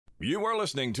You are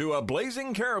listening to a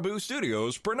Blazing Caribou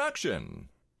Studios production.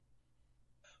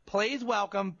 Please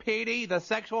welcome Petey, the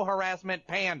sexual harassment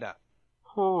panda.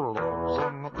 Who lives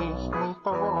in the east neath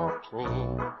the willow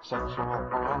tree? Sexual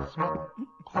harassment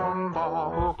panda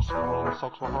who explains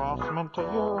sexual harassment to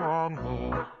you and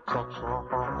me. Sexual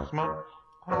harassment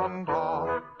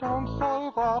panda. Don't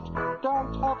say that,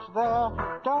 don't touch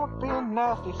there, don't be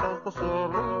nasty, says the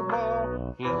silly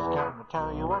bear. He's gonna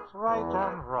tell you what's right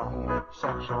and wrong.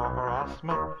 Sexual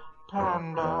harassment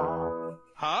panda.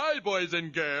 Hi, boys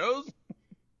and girls.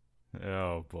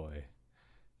 Oh, boy.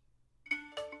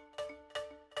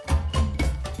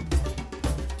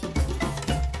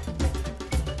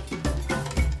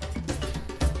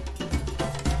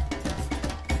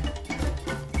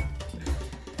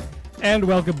 And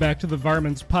welcome back to the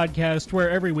Varmints podcast, where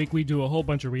every week we do a whole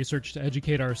bunch of research to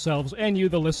educate ourselves and you,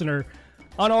 the listener,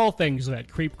 on all things that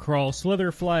creep, crawl,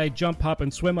 slither, fly, jump, hop,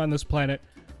 and swim on this planet,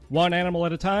 one animal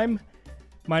at a time.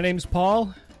 My name's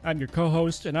Paul. I'm your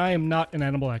co-host, and I am not an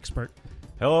animal expert.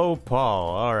 Hello, Paul.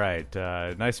 All right,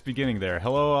 nice beginning there.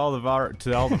 Hello,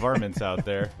 to all the varmints out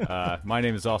there. My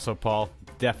name is also Paul.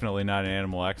 Definitely not an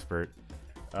animal expert.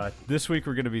 This week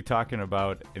we're going to be talking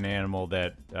about an animal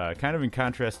that, kind of in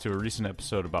contrast to a recent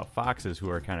episode about foxes who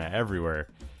are kind of everywhere,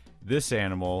 this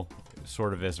animal,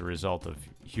 sort of as a result of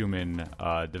human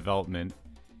development,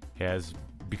 has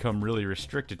become really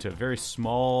restricted to a very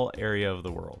small area of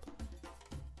the world.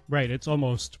 Right, it's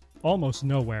almost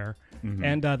nowhere. Mm-hmm.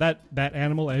 And that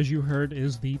animal, as you heard,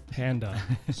 is the panda.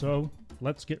 So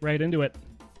let's get right into it.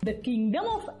 The kingdom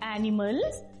of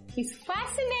animals is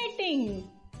fascinating.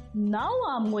 Now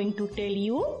I'm going to tell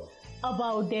you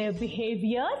about their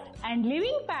behavior and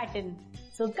living patterns.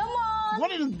 So come on!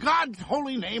 What in God's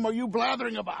holy name are you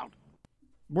blathering about?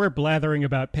 We're blathering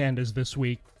about pandas this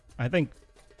week. I think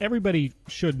everybody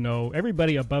should know,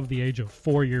 everybody above the age of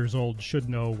 4 years old should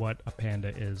know what a panda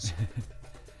is.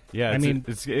 Yeah,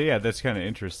 that's kind of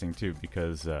interesting too,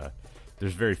 because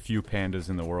there's very few pandas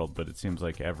in the world, but it seems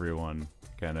like everyone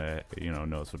kind of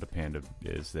knows what a panda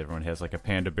is. Everyone has like a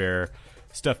panda bear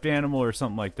stuffed animal or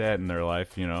something like that in their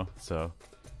life, so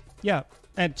yeah.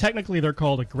 And technically they're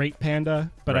called a great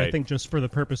panda, but right. I think just for the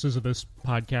purposes of this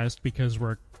podcast, because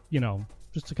we're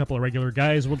just a couple of regular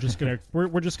guys, we're just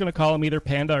gonna call them either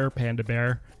panda or panda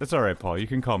bear. That's all right, Paul. You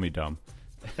can call me dumb.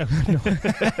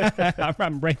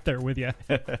 I'm right there with you.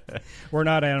 We're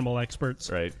not animal experts,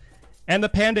 right? And the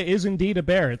panda is indeed a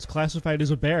bear. It's classified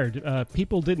as a bear.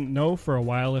 People didn't know for a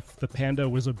while if the panda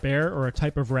was a bear or a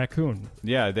type of raccoon.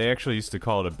 Yeah, they actually used to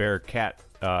call it a bear cat.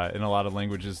 In a lot of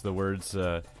languages, the words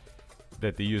that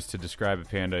they use to describe a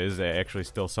panda is actually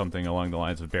still something along the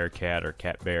lines of bear cat or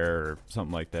cat bear or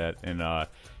something like that. And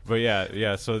but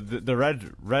yeah. So the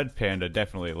red panda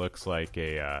definitely looks like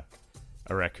a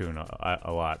raccoon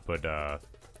a lot, but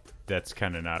that's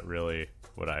kind of not really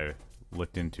what I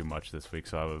looked into much this week,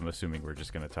 so I'm assuming we're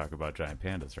just going to talk about giant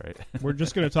pandas, right? We're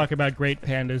just going to talk about great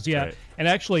pandas, yeah. Right. And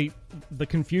actually, the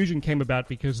confusion came about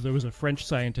because there was a French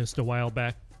scientist a while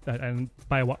back, and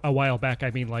by a while back,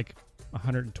 I mean like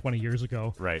 120 years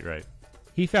ago. Right.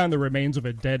 He found the remains of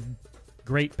a dead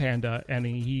great panda, and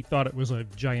he thought it was a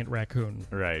giant raccoon.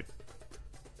 Right.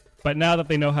 But now that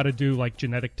they know how to do like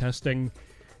genetic testing,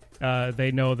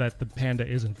 they know that the panda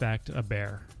is in fact a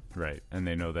bear. Right, and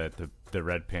they know that the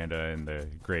red panda and the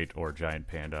great or giant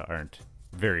panda aren't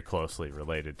very closely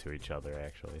related to each other,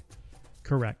 actually.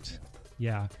 Correct.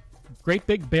 Yeah. Great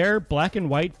big bear, black and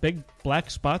white, big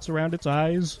black spots around its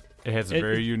eyes. It has a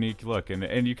very unique look,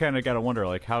 and you kind of got to wonder,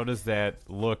 like, how does that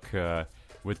look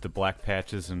with the black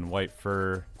patches and white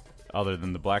fur, other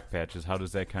than the black patches? How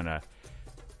does that kind of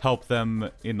help them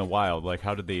in the wild? Like,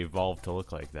 how did they evolve to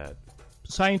look like that?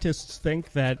 Scientists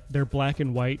think that they're black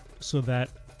and white so that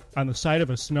on the side of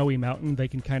a snowy mountain, they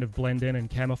can kind of blend in and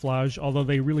camouflage, although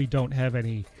they really don't have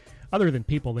any, other than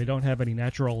people, they don't have any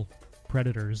natural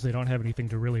predators. They don't have anything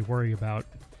to really worry about.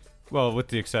 Well, with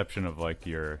the exception of, like,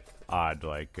 your odd,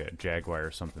 like, jaguar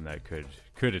or something that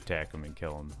could attack them and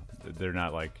kill them. They're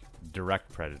not, like,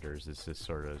 direct predators. It's just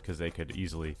sort of, because they could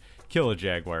easily kill a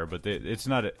jaguar, but it's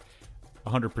not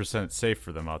 100% safe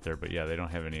for them out there. But, yeah, they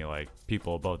don't have any, like,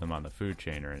 people above them on the food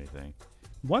chain or anything.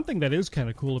 One thing that is kind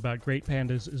of cool about great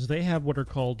pandas is they have what are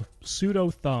called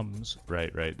pseudo-thumbs.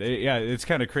 Right. It's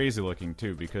kind of crazy looking,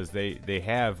 too, because they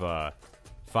have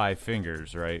 5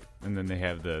 fingers, right? And then they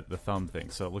have the thumb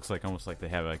thing. So it looks like almost like they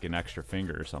have like an extra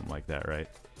finger or something like that, right?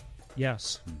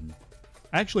 Yes. Mm-hmm.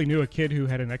 I actually knew a kid who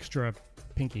had an extra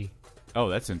pinky. Oh,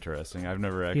 that's interesting. I've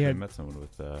never actually met someone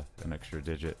with an extra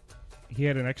digit. He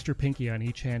had an extra pinky on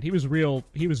each hand. He was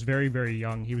very, very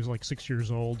young. He was like 6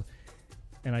 years old.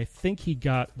 and I think he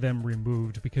got them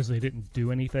removed because they didn't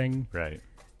do anything. Right.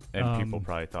 And people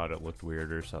probably thought it looked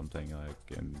weird or something,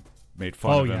 and made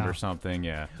fun of him or something,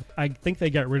 yeah. I think they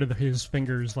got rid of his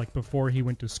fingers, before he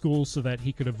went to school so that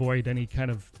he could avoid any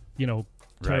kind of,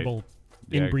 terrible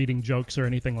inbreeding jokes or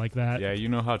anything like that. Yeah, you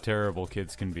know how terrible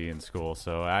kids can be in school,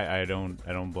 so I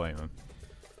don't blame him.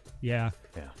 Yeah.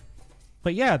 Yeah.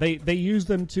 But yeah, they use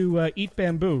them to eat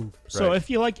bamboo. So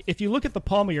Right. if you look at the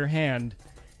palm of your hand,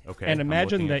 Okay, and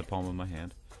imagine I'm looking that at the palm of my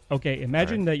hand. Okay,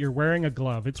 imagine that you're wearing a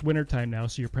glove. It's wintertime now,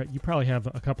 so you probably have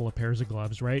a couple of pairs of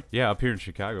gloves, right? Yeah, up here in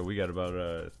Chicago, we got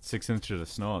about 6 inches of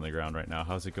snow on the ground right now.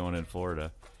 How's it going in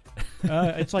Florida?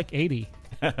 It's like 80.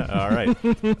 All right.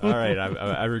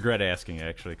 I regret asking,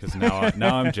 actually, because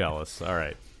now I'm jealous. All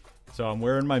right. So I'm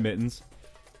wearing my mittens.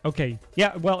 Okay.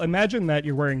 Yeah. Well, imagine that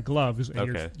you're wearing gloves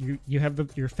and Okay. you have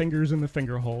your fingers in the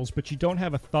finger holes, but you don't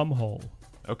have a thumb hole.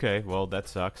 Okay. Well, that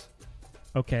sucks.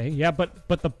 Okay. Yeah. But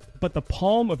the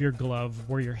palm of your glove,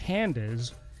 where your hand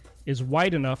is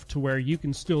wide enough to where you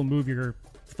can still move your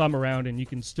thumb around and you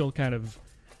can still kind of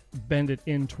bend it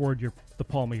in toward the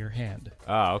palm of your hand.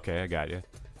 Ah, okay. I got you.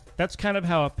 That's kind of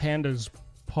how a panda's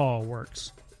paw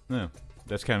works. No,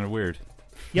 that's kind of weird.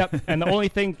 Yep, and the only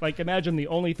thing, imagine the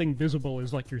only thing visible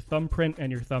is your thumbprint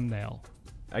and your thumbnail.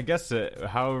 I guess,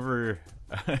 however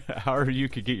you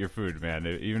could get your food, man,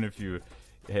 even if you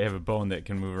have a bone that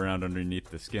can move around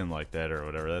underneath the skin like that or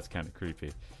whatever, that's kind of creepy.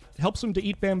 It helps them to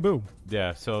eat bamboo.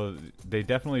 Yeah, so they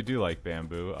definitely do like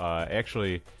bamboo.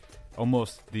 Actually,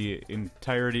 almost the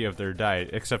entirety of their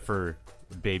diet, except for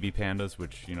baby pandas,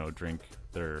 which, drink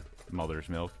their mother's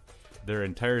milk, their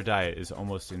entire diet is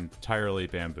almost entirely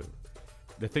bamboo.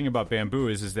 The thing about bamboo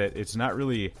is that it's not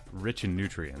really rich in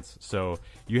nutrients, so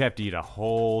you have to eat a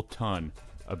whole ton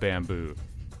of bamboo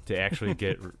to actually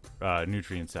get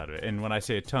nutrients out of it. And when I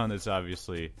say a ton, it's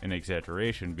obviously an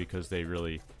exaggeration because they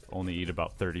really only eat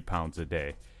about 30 pounds a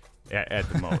day at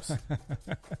the most.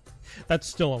 That's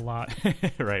still a lot.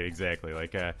 Right, exactly.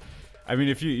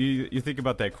 If you think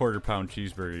about that quarter-pound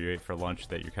cheeseburger you ate for lunch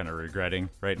that you're kind of regretting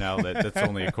right now, that's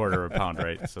only a quarter of a pound,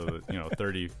 right? So,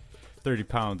 30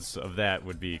 pounds of that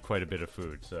would be quite a bit of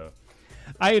food. So,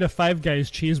 I ate a Five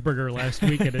Guys cheeseburger last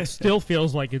week, and it still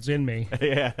feels like it's in me.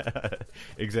 Yeah,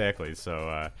 exactly.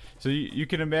 So you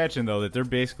can imagine, though, that they're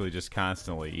basically just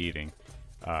constantly eating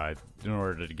in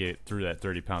order to get through that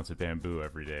 30 pounds of bamboo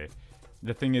every day.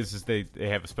 The thing is they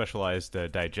have a specialized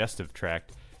digestive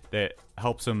tract that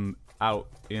helps them out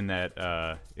in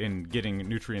that in getting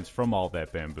nutrients from all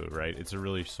that bamboo, right? It's a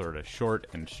really sort of short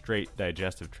and straight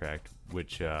digestive tract,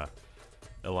 which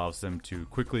allows them to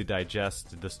quickly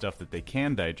digest the stuff that they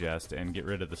can digest and get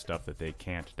rid of the stuff that they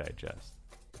can't digest.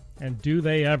 And do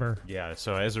they ever? Yeah,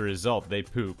 so as a result, they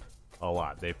poop a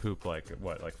lot. They poop like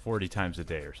 40 times a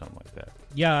day or something like that.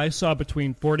 Yeah, I saw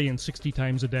between 40 and 60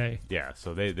 times a day. Yeah,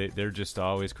 so they're just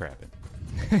always crapping.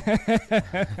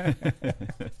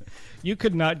 You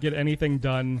could not get anything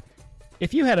done.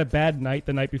 If you had a bad night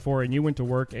the night before and you went to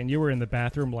work and you were in the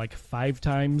bathroom 5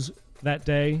 times that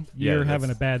day, you're having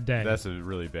a bad day. That's a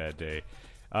really bad day.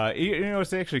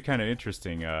 It's actually kind of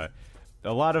interesting. A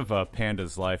lot of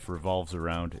panda's life revolves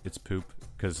around its poop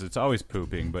because it's always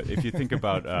pooping. But if you think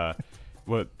about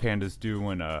what pandas do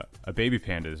when a baby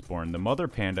panda is born, the mother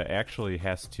panda actually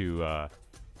has to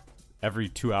every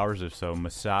 2 hours or so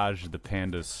massage the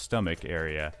panda's stomach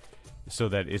area so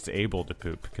that it's able to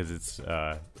poop because its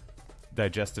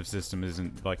digestive system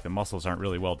isn't the muscles aren't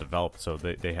really well developed, so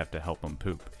they have to help them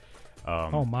poop.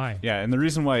 Oh my. Yeah, and the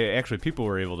reason why actually people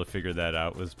were able to figure that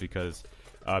out was because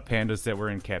pandas that were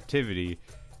in captivity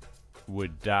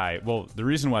would die. Well, the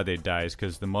reason why they die is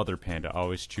because the mother panda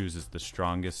always chooses the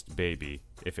strongest baby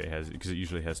because it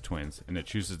usually has twins, and it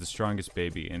chooses the strongest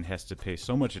baby and has to pay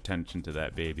so much attention to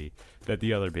that baby that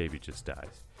the other baby just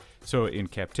dies. So in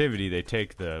captivity, they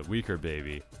take the weaker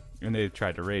baby and they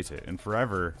try to raise it, and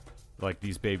forever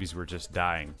these babies were just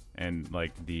dying, and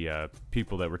the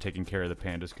people that were taking care of the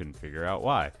pandas couldn't figure out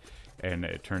why. And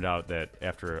it turned out that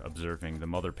after observing the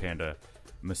mother panda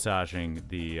massaging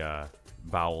the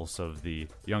bowels of the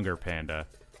younger panda,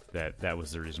 that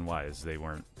was the reason why, is they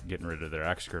weren't getting rid of their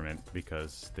excrement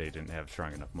because they didn't have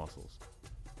strong enough muscles.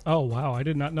 Oh wow, I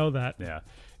did not know that. Yeah.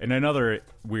 And another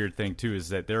weird thing too is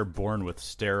that they're born with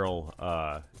sterile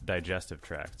digestive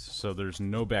tracts, so there's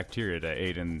no bacteria to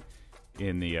aid in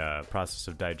the process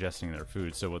of digesting their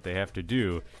food. So what they have to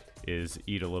do is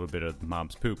eat a little bit of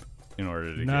mom's poop in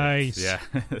order to nice. Yeah.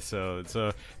 So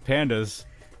pandas,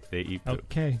 they eat poop.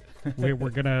 Okay,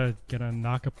 we're gonna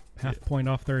knock a half point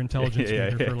off their intelligence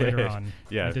meter for later on.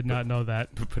 Yeah, I did not know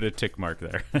that. Put a tick mark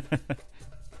there.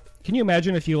 Can you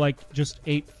imagine if you, like, just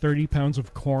ate 30 pounds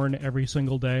of corn every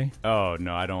single day? Oh,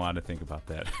 no, I don't want to think about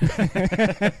that.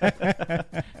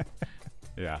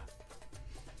 Yeah.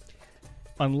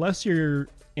 Unless you're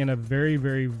in a very,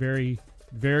 very, very,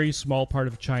 very small part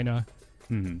of China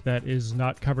that is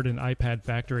not covered in iPad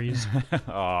factories.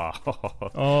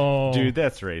 Oh. Dude,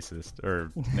 that's racist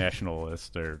or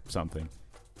nationalist or something.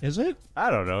 Is it? I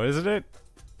don't know, isn't it?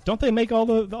 Don't they make all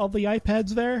the iPads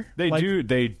there?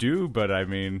 They do, but I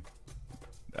mean,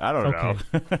 I don't know.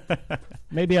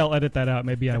 Maybe I'll edit that out.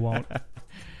 Maybe I won't.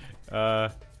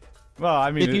 Well,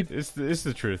 I mean, it's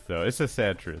the truth, though. It's a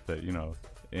sad truth that, you know,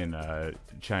 in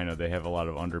China they have a lot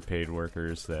of underpaid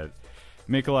workers that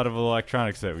make a lot of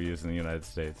electronics that we use in the United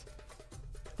States.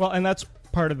 Well, and that's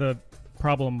part of the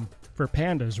problem for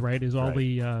pandas, right? Is all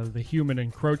the human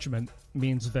encroachment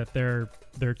means that their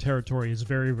territory is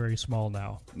very, very small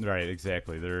now. Right,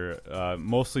 exactly. They're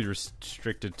mostly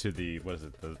restricted to the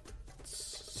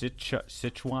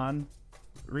Sichuan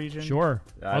region. Sure,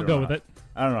 I'll go with it.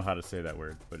 I don't know how to say that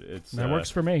word, but that works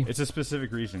for me. It's a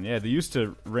specific region. Yeah, they used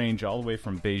to range all the way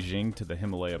from Beijing to the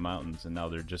Himalaya mountains, and now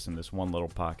they're just in this one little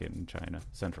pocket in China,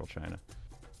 central China.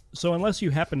 So unless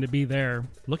you happen to be there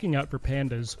looking out for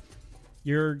pandas,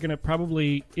 you're going to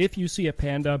probably, if you see a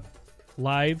panda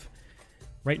live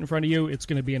right in front of you, it's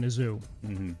going to be in a zoo.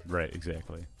 Mm-hmm. Right,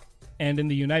 exactly. And in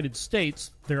the United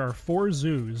States, there are 4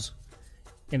 zoos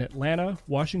in Atlanta,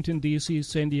 Washington, D.C.,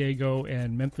 San Diego,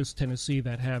 and Memphis, Tennessee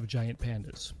that have giant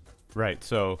pandas. Right,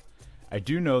 so I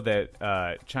do know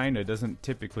that China doesn't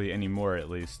typically anymore, at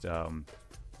least,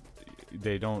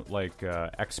 they don't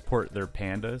export their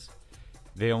pandas.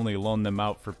 They only loan them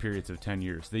out for periods of 10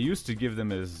 years. They used to give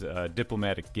them as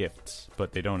diplomatic gifts,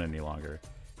 but they don't any longer.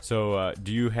 So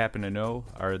do you happen to know,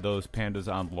 are those pandas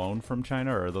on loan from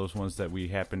China, or are those ones that we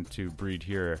happen to breed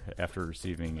here after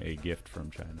receiving a gift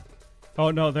from China? Oh,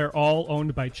 no, they're all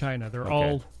owned by China. They're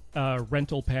all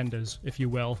rental pandas, if you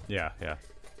will. Yeah.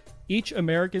 Each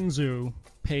American zoo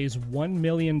pays $1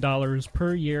 million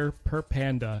per year per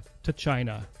panda to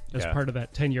China as part of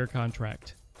that 10-year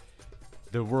contract.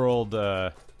 The World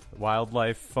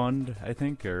Wildlife Fund, I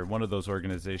think, or one of those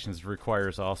organizations,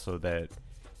 requires also that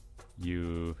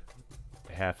you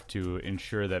have to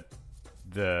ensure that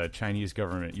the Chinese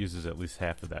government uses at least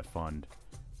half of that fund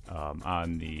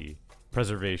on the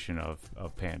preservation of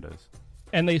pandas.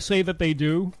 And they say that they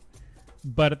do,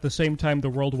 but at the same time, the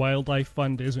World Wildlife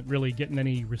Fund isn't really getting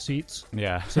any receipts.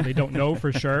 Yeah. So they don't know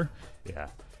for sure. Yeah.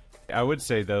 I would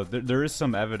say, though, there is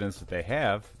some evidence that they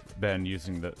have been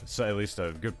using at least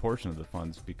a good portion of the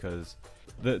funds, because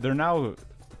they're now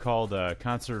called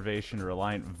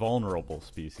conservation-reliant vulnerable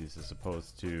species as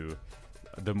opposed to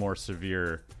the more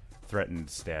severe threatened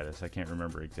status. I can't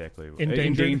remember exactly.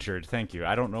 Endangered, thank you.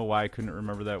 I don't know why I couldn't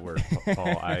remember that word, Paul.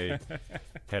 I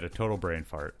had a total brain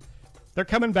fart. They're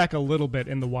coming back a little bit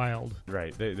in the wild.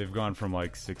 Right. They've gone from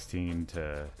like 16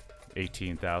 to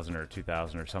 18,000 or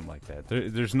 2,000 or something like that.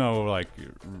 There's no like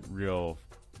real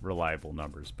reliable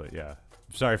numbers, but yeah.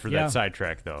 Sorry for that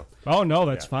sidetrack, though. Oh, no,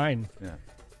 that's fine. Yeah.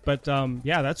 But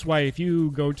that's why if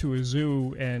you go to a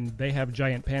zoo and they have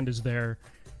giant pandas there,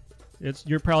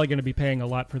 you're probably going to be paying a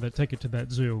lot for the ticket to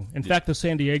that zoo. In fact, the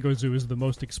San Diego Zoo is the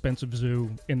most expensive zoo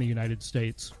in the United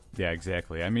States. Yeah,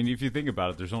 exactly. I mean, if you think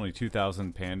about it, there's only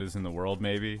 2,000 pandas in the world,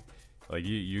 maybe. Like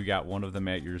you got one of them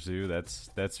at your zoo. That's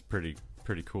pretty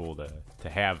cool to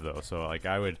have, though. So like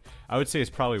I would say it's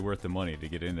probably worth the money to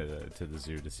get into the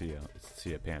zoo to see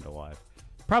a panda live.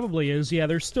 Probably is. Yeah,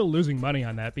 they're still losing money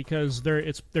on that because they're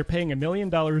paying $1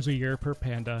 million a year per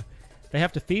panda. They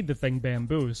have to feed the thing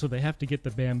bamboo, so they have to get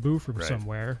the bamboo from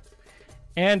somewhere.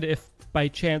 And if by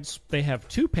chance they have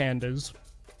 2 pandas,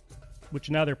 which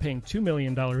now they're paying $2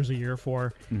 million a year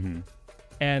for,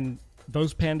 and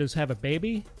those pandas have a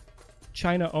baby,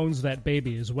 China owns that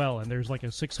baby as well, and there's like a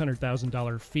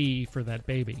 $600,000 fee for that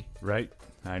baby. Right,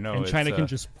 I know. And China can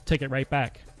just take it right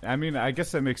back. I mean, I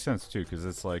guess that makes sense too, because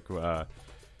it's like the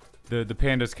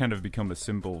pandas kind of become a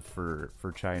symbol for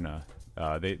China.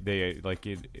 They like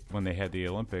it when they had the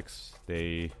Olympics.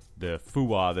 The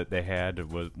Fuwa that they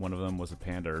had was one of them was a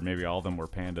panda, or maybe all of them were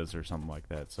pandas or something like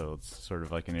that. So it's sort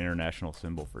of like an international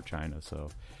symbol for China. So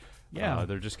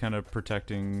they're just kind of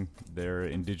protecting their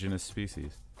indigenous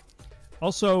species.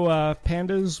 Also,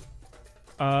 pandas,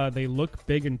 they look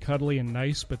big and cuddly and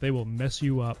nice, but they will mess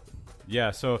you up.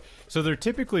 Yeah, so they're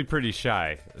typically pretty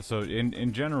shy. So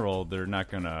in general, they're not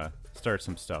gonna start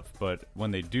some stuff. But when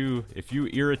they do, if you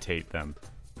irritate them,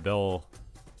 they'll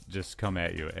just come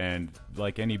at you. And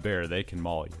like any bear, they can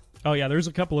maul you. Oh, yeah, there's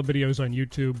a couple of videos on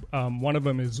YouTube. One of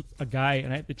them is a guy,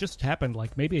 and it just happened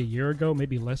like maybe a year ago,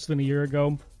 maybe less than a year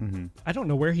ago. Mm-hmm. I don't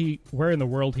know where in the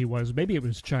world he was. Maybe it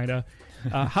was China.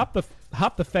 Hopped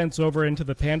the fence over into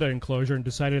the panda enclosure and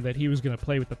decided that he was going to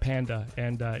play with the panda,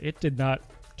 and it did not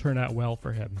turn out well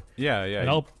for him. Yeah.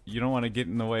 You don't want to get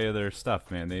in the way of their stuff,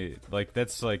 man.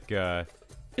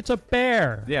 It's a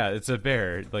bear. Yeah, it's a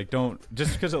bear. Like, don't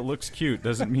just because it looks cute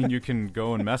doesn't mean you can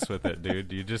go and mess with it,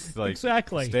 dude. You just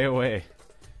exactly stay away.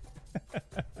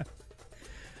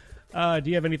 Do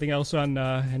you have anything else on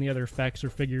any other facts or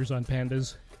figures on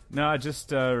pandas? No,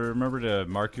 just remember to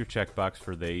mark your checkbox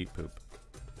for they eat poop.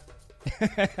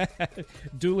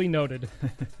 Duly noted.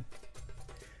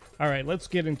 All right, let's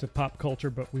get into pop culture,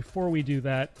 but before we do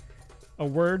that, a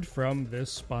word from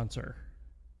this sponsor.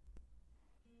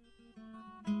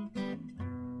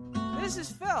 This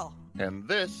is Phil. And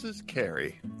this is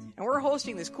Carrie. And we're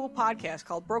hosting this cool podcast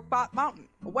called Brokebot Mountain,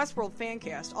 a Westworld fan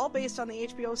cast, all based on the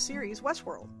HBO series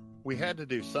Westworld. We had to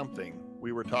do something.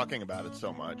 We were talking about it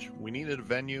so much. We needed a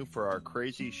venue for our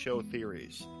crazy show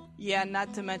theories. Yeah,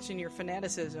 not to mention your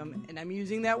fanaticism, and I'm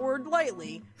using that word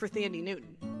lightly, for Thandie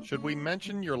Newton. Should we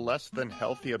mention your less than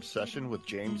healthy obsession with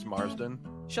James Marsden?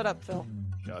 Shut up, Phil.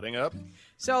 Shutting up.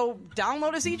 So,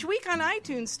 download us each week on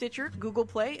iTunes, Stitcher, Google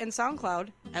Play, and SoundCloud,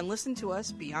 and listen to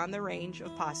us beyond the range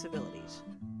of possibilities.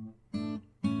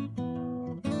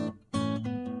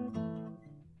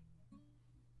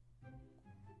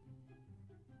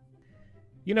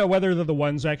 You know, whether they're the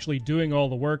ones actually doing all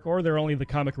the work or they're only the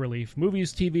comic relief,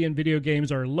 movies, TV, and video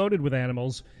games are loaded with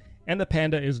animals, and the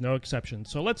panda is no exception.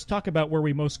 So let's talk about where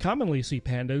we most commonly see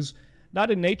pandas, not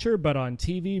in nature, but on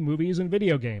TV, movies, and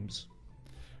video games.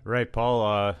 Right,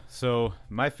 Paul. So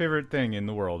my favorite thing in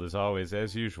the world is always,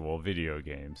 as usual, video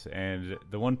games. And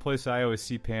the one place I always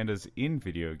see pandas in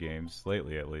video games,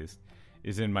 lately at least,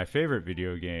 is in my favorite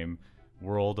video game,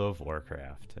 World of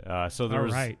Warcraft. So there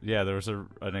was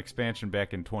an expansion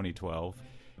back in 2012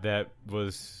 that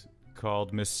was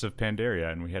called Mists of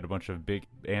Pandaria, and we had a bunch of big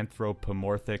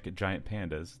anthropomorphic giant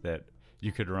pandas that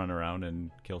you could run around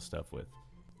and kill stuff with.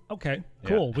 Okay,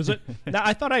 cool. Yeah. Was it? Now,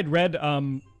 I thought I'd read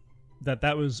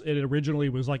that was it. Originally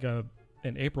was like an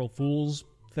April Fool's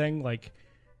thing, like,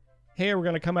 hey, we're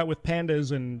going to come out with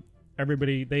pandas, and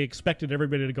they expected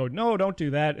everybody to go, no, don't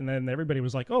do that, and then everybody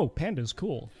was like, oh, panda's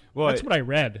cool. Well, that's what I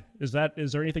read. Is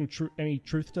there anything any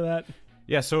truth to that?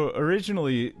 Yeah, so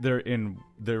originally, in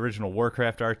the original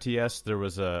Warcraft RTS, there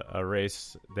was a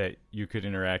race that you could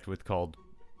interact with called,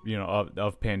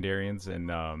 of Pandarians, and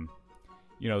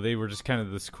they were just kind of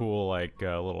this cool, like,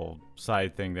 little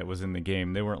side thing that was in the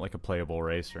game. They weren't like a playable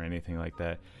race or anything like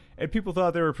that. And people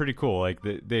thought they were pretty cool. Like,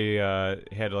 they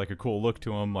had, like, a cool look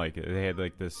to them. Like, they had,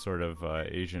 like, this sort of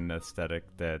Asian aesthetic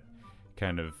that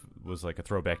kind of was like a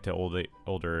throwback to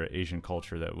older Asian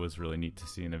culture that was really neat to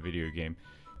see in a video game.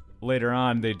 Later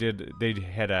on, they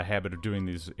had a habit of doing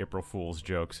these April Fool's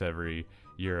jokes every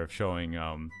year of showing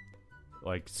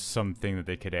like something that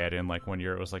they could add in. Like one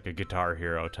year it was like a Guitar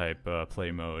Hero type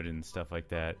play mode and stuff like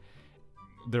that.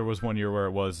 There was one year where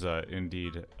it was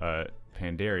indeed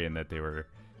Pandarian that they were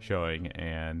showing,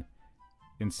 and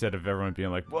instead of everyone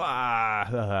being like,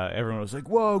 "Wah," everyone was like,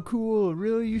 "Whoa, cool!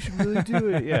 Really, you should really do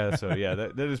it." Yeah, so yeah,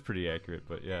 that is pretty accurate.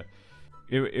 But yeah,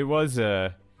 it was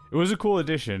a cool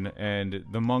addition, and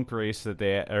the monk race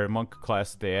monk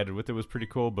class that they added with it was pretty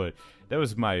cool. But that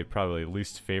was my probably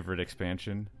least favorite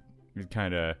expansion.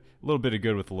 Kind of a little bit of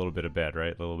good with a little bit of bad,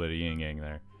 right? A little bit of yin yang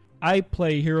there. I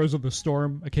play Heroes of the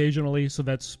Storm occasionally, so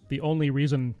that's the only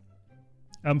reason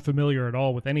I'm familiar at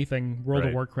all with anything World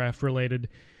of Warcraft related.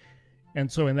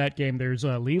 And so in that game, there's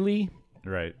Lily.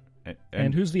 Right.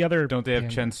 And who's the other? Don't they have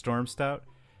Chen Stormstout?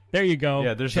 There you go.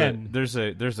 Yeah, there's Chen.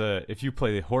 a if you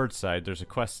play the Horde side, there's a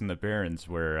quest in the Barrens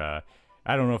where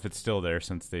I don't know if it's still there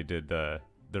since they did the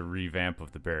revamp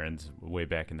of the Barrens way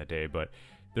back in the day, but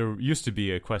there used to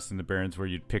be a quest in the Barrens where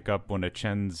you'd pick up one of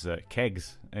Chen's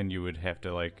kegs, and you would have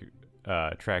to like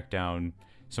track down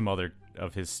some other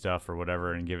of his stuff or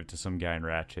whatever and give it to some guy in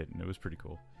Ratchet, and it was pretty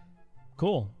cool.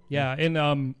 Cool. Yeah,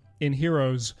 in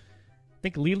Heroes, I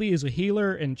think Lily is a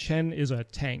healer and Chen is a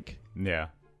tank. Yeah,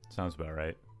 sounds about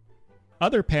right.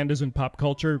 Other pandas in pop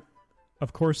culture,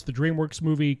 of course, the DreamWorks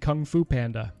movie Kung Fu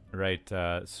Panda. Right.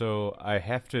 So I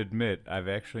have to admit, I've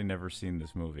actually never seen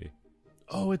this movie.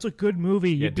 Oh, it's a good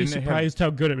movie. You'd be surprised how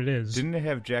good it is. Didn't it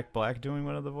have Jack Black doing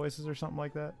one of the voices or something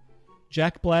like that?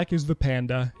 Jack Black is the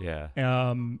panda. Yeah.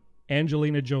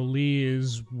 Angelina Jolie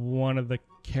is one of the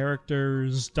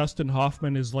characters. Dustin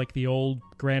Hoffman is like the old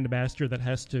Grandmaster that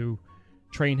has to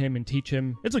train him and teach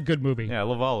him. It's a good movie. Yeah, I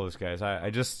love all those guys. I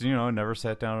just, never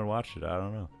sat down and watched it. I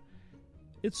don't know.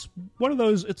 it's one of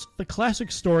those. It's the classic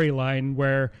storyline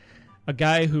where a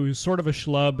guy who's sort of a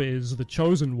schlub is the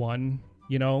chosen one.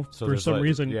 You know, So for there's some like,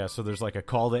 reason. Yeah, so there's like a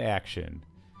call to action.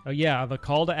 Yeah, the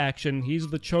call to action. He's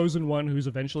the chosen one who's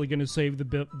eventually going to save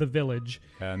the village.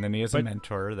 And then he has a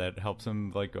mentor that helps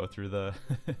him like go through the...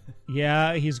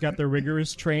 Yeah, he's got the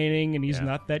rigorous training, and he's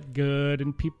not that good,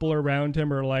 and people around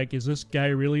him are like, is this guy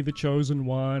really the chosen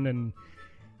one? And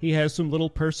he has some little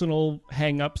personal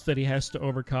hang-ups that he has to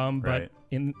overcome, but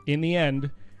Right. in the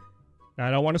end, I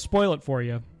don't want to spoil it for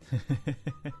you.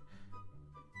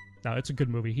 No, it's a good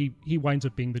movie. He winds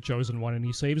up being the chosen one, and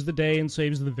he saves the day and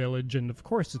saves the village, and of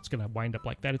course it's going to wind up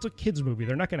like that. It's a kid's movie.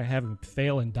 They're not going to have him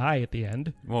fail and die at the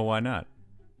end. Well, why not?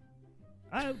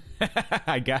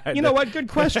 I got it. You know what? Good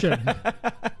question.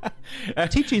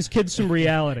 Teach these kids some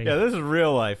reality. Yeah, this is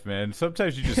real life, man.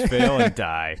 Sometimes you just fail and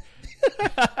die.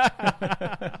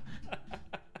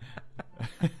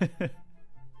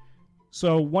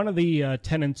 So one of the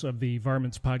tenets of the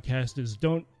Varmints podcast is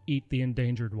don't eat the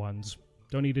endangered ones.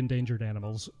 Don't eat endangered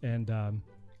animals. And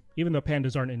even though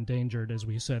pandas aren't endangered, as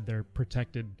we said, they're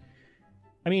protected.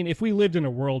 I mean, if we lived in a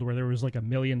world where there was like 1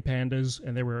 million pandas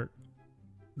and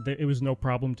it was no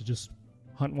problem to just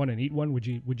hunt one and eat one, would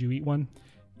you eat one?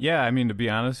 Yeah, I mean, to be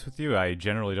honest with you, I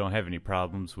generally don't have any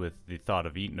problems with the thought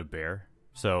of eating a bear.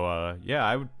 So, yeah,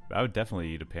 I would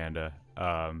definitely eat a panda.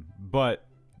 But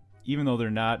even though they're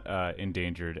not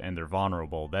endangered and they're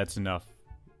vulnerable, that's enough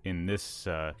in this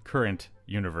current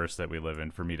universe that we live in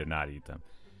for me to not eat them.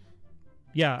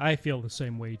 Yeah, I feel the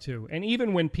same way too. And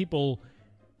even when people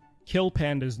kill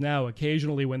pandas now,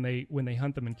 occasionally when they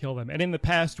hunt them and kill them, and in the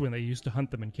past when they used to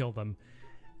hunt them and kill them,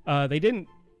 they didn't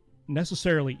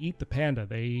necessarily eat the panda.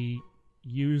 They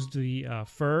used the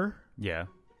fur. Yeah.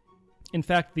 In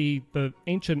fact, the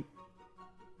ancient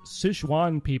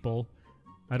Sichuan people,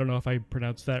 I don't know if I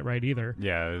pronounced that right either.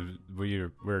 Yeah,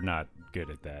 we're not good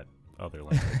at that other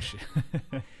language.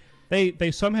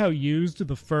 They somehow used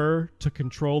the fur to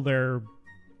control their,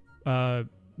 so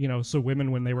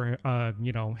women when they were,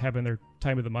 having their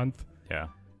time of the month. Yeah.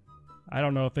 I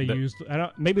don't know if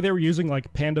maybe they were using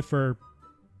like panda fur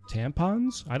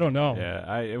tampons? I don't know. Yeah,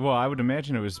 I would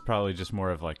imagine it was probably just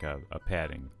more of like a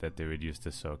padding that they would use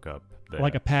to soak up.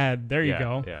 Like a pad. There you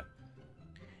go. Yeah.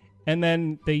 And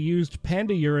then they used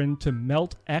panda urine to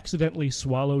melt accidentally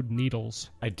swallowed needles.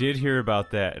 I did hear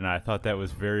about that, and I thought that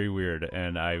was very weird,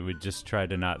 and I would just try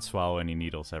to not swallow any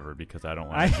needles ever because I don't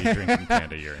want to be drinking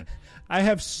panda urine. I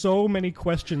have so many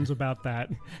questions about that.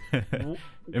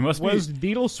 Was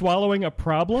needle swallowing a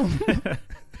problem?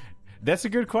 That's a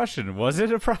good question. Was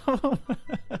it a problem?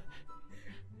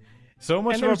 So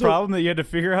much of a problem that you had to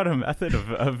figure out a method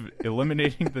of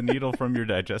eliminating the needle from your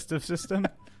digestive system?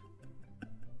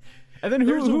 And then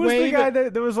who was the guy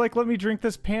that was like, let me drink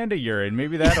this panda urine?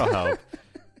 Maybe that'll help.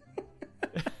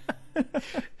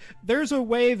 There's a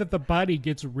way that the body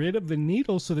gets rid of the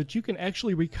needle so that you can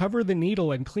actually recover the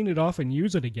needle and clean it off and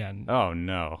use it again. Oh,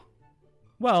 no.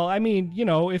 Well, I mean,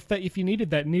 if you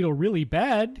needed that needle really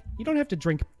bad, you don't have to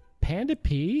drink panda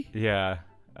pee. Yeah.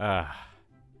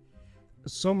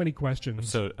 So many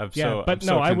questions. I'm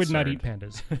I would not eat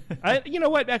pandas. You know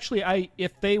what? Actually,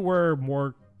 if they were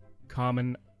more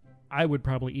common, I would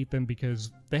probably eat them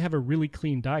because they have a really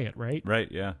clean diet, right? Right,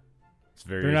 yeah.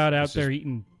 They're not out there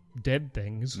eating dead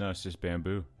things. No, it's just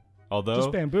bamboo. Although,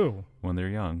 just bamboo. When they're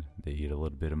young, they eat a little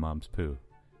bit of mom's poo.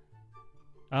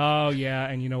 Oh, yeah,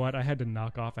 and you know what? I had to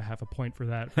knock off a half a point for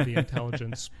that, for the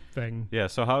intelligence thing. Yeah,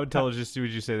 so how intelligent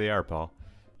would you say they are, Paul?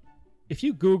 If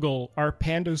you Google, are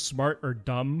pandas smart or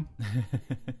dumb,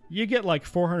 you get like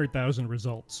 400,000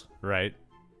 results. Right.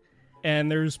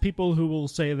 And there's people who will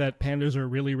say that pandas are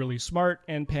really, really smart,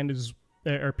 and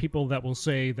there are people that will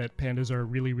say that pandas are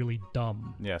really, really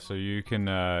dumb. Yeah, so you can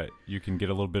get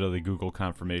a little bit of the Google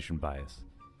confirmation bias.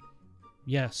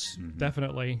 Yes,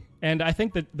 definitely. And I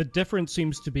think that the difference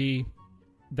seems to be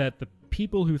that the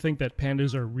people who think that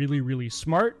pandas are really, really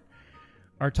smart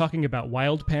are talking about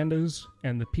wild pandas,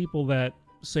 and the people that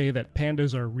say that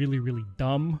pandas are really, really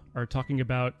dumb are talking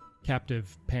about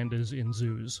captive pandas in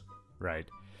zoos. Right.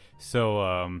 So,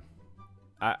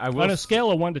 I will... On a scale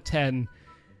of 1 to 10,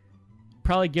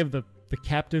 probably give the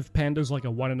captive pandas like a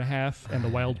 1.5 and the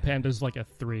wild pandas like a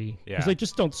 3. Because they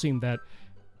just don't seem that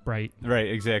bright.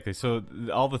 Right, exactly. So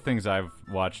all the things I've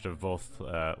watched of both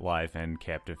live and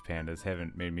captive pandas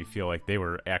haven't made me feel like they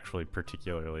were actually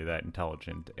particularly that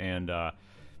intelligent. And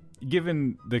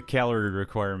given the calorie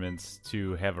requirements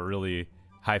to have a really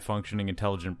high-functioning,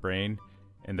 intelligent brain,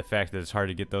 and the fact that it's hard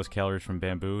to get those calories from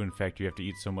bamboo, in fact, you have to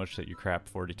eat so much that you crap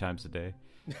 40 times a day,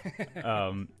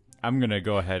 I'm going to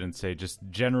go ahead and say just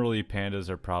generally pandas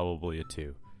are probably a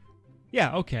 2.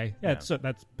 Yeah, okay. That's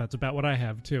about what I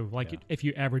have, too. Like, if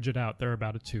you average it out, they're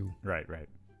about a 2. Right.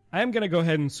 I am going to go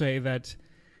ahead and say that,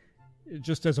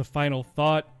 just as a final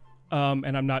thought,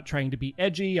 and I'm not trying to be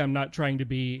edgy, I'm not trying to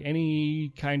be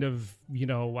any kind of,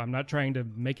 I'm not trying to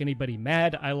make anybody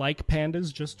mad. I like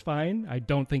pandas just fine. I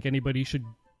don't think anybody should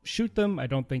shoot them. I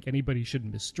don't think anybody should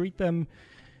mistreat them.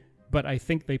 But I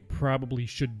think they probably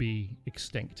should be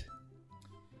extinct.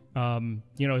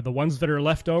 The ones that are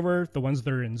left over, the ones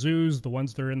that are in zoos, the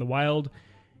ones that are in the wild,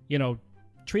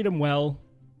 treat them well,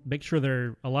 make sure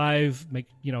they're alive,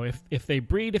 if they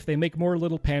breed, if they make more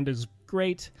little pandas,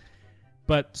 great,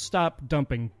 but stop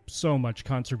dumping so much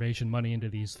conservation money into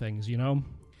these things,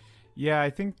 Yeah, I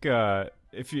think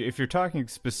if you're talking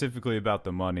specifically about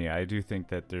the money, I do think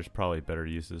that there's probably better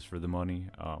uses for the money.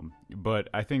 But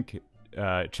I think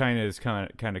China is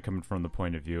kind of coming from the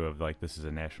point of view of like this is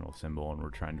a national symbol and we're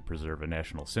trying to preserve a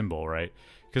national symbol, right?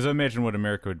 Because I imagine what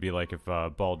America would be like if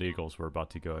bald eagles were about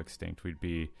to go extinct. We'd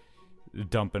be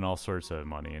dumping all sorts of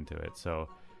money into it. So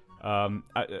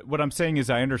what I'm saying is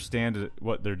I understand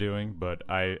what they're doing, but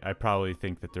I probably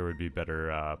think that there would be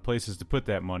better places to put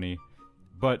that money.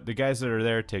 But the guys that are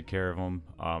there, take care of them.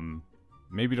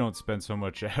 Maybe don't spend so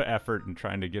much effort in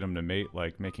trying to get them to mate,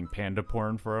 like making panda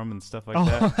porn for them and stuff like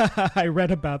that. I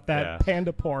read about that. Yeah.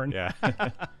 Panda porn. Yeah.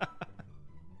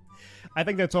 I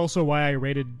think that's also why I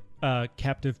rated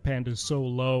captive pandas so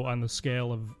low on the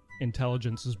scale of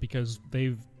intelligence, is because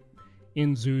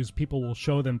in zoos, people will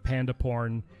show them panda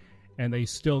porn, and they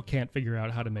still can't figure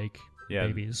out how to make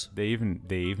babies. They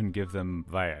even give them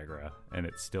Viagra, and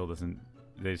it still doesn't.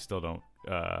 They still don't,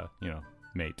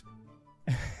 mate.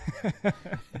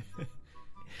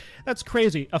 That's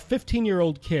crazy. A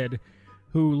 15-year-old kid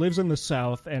who lives in the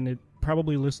South and it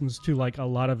probably listens to like a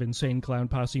lot of Insane Clown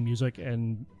Posse music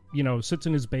and, sits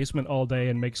in his basement all day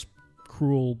and makes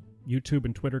cruel YouTube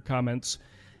and Twitter comments.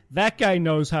 That guy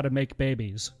knows how to make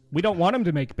babies. We don't want him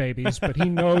to make babies, but he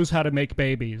knows how to make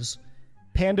babies.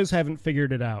 Pandas haven't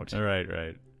figured it out.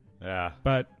 Right. Yeah.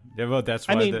 But that's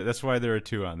why that's why there are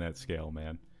 2 on that scale,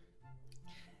 man.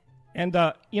 And,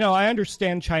 I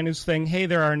understand China's thing. Hey,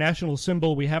 they're our national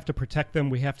symbol. We have to protect them.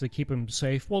 We have to keep them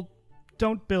safe. Well,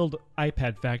 don't build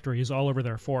iPad factories all over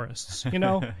their forests.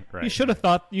 Right. You should have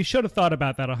thought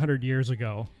about that 100 years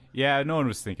ago. Yeah, no one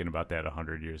was thinking about that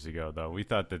 100 years ago, though. We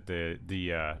thought that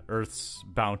the Earth's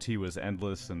bounty was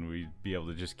endless and we'd be able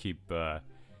to just keep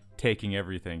taking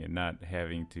everything and not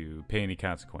having to pay any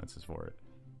consequences for it.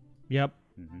 Yep.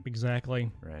 Exactly.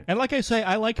 Right. And like I say,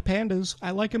 I like pandas. I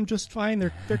like them just fine.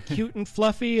 They're cute and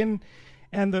fluffy, and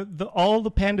all the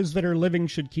pandas that are living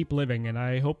should keep living, and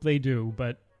I hope they do.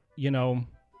 But they're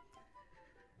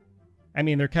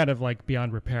kind of like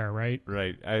beyond repair, right?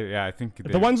 Right. I think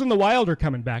the ones in the wild are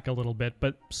coming back a little bit,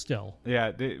 but still.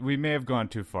 Yeah, we may have gone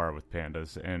too far with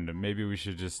pandas, and maybe we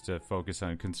should just focus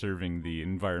on conserving the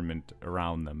environment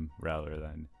around them rather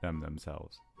than them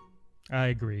themselves. I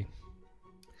agree.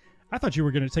 I thought you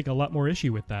were going to take a lot more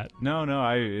issue with that. No.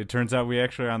 It turns out we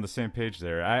actually are on the same page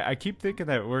there. I keep thinking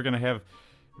that we're going to have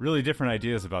really different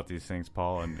ideas about these things,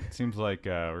 Paul, and it seems like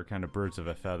we're kind of birds of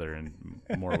a feather in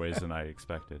more ways than I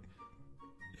expected.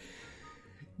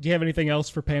 Do you have anything else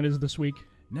for pandas this week?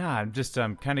 Nah,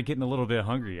 I'm kind of getting a little bit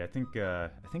hungry. I think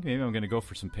maybe I'm going to go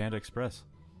for some Panda Express.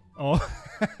 Oh.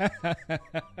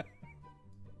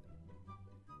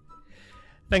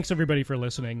 Thanks, everybody, for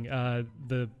listening.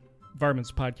 The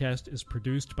Varmints podcast is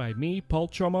produced by me, Paul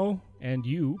Chomo, and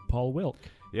you, Paul Wilk.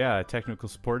 Yeah, technical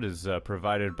support is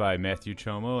provided by Matthew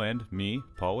Chomo and me,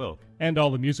 Paul Wilk. And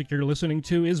all the music you're listening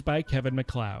to is by Kevin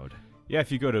MacLeod. Yeah,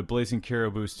 if you go to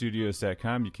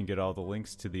blazingcariboustudios.com, you can get all the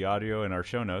links to the audio in our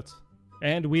show notes.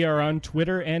 And we are on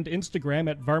Twitter and Instagram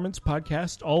at Varmints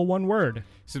Podcast, all one word.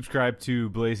 Subscribe to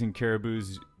Blazing Caribou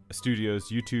Studios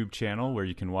YouTube channel, where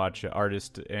you can watch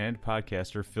artist and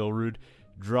podcaster Phil Rood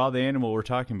draw the animal we're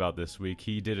talking about this week.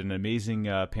 He did an amazing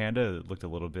panda that looked a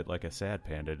little bit like a sad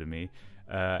panda to me,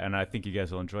 and I think you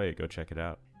guys will enjoy it. Go check it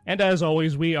out. And as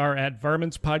always, we are at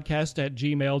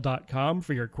varmintspodcast@gmail.com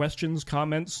for your questions,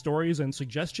 comments, stories, and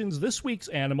suggestions. This week's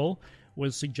animal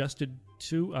was suggested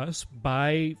to us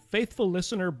by faithful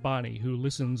listener Bonnie, who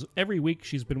listens every week.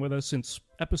 She's been with us since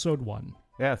episode 1.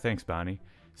 Yeah, thanks, Bonnie.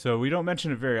 So we don't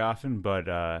mention it very often,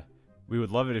 but we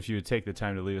would love it if you would take the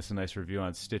time to leave us a nice review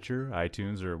on Stitcher,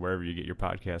 iTunes, or wherever you get your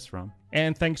podcasts from.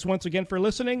 And thanks once again for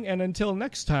listening, and until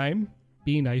next time,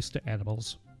 be nice to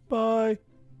animals. Bye.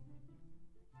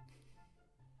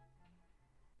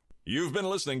 You've been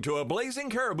listening to a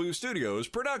Blazing Caribou Studios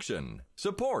production.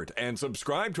 Support and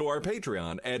subscribe to our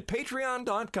Patreon at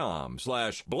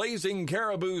patreon.com/Blazing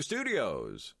Caribou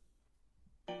Studios.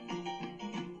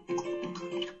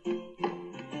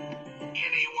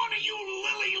 you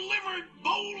lily-livered,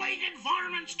 bow-legged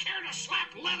varmints care to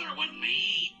slap leather with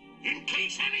me? In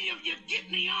case any of you get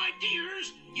any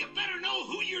ideas, you better know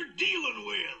who you're dealing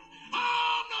with.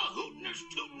 I'm the hootin'est,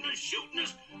 tootin'est,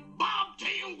 shootin'est,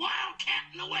 bobtail wildcat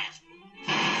in the West.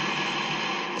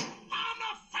 I'm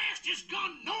the fastest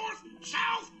gun north,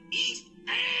 south, east,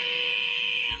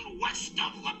 and west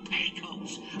of the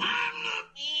Pecos. I'm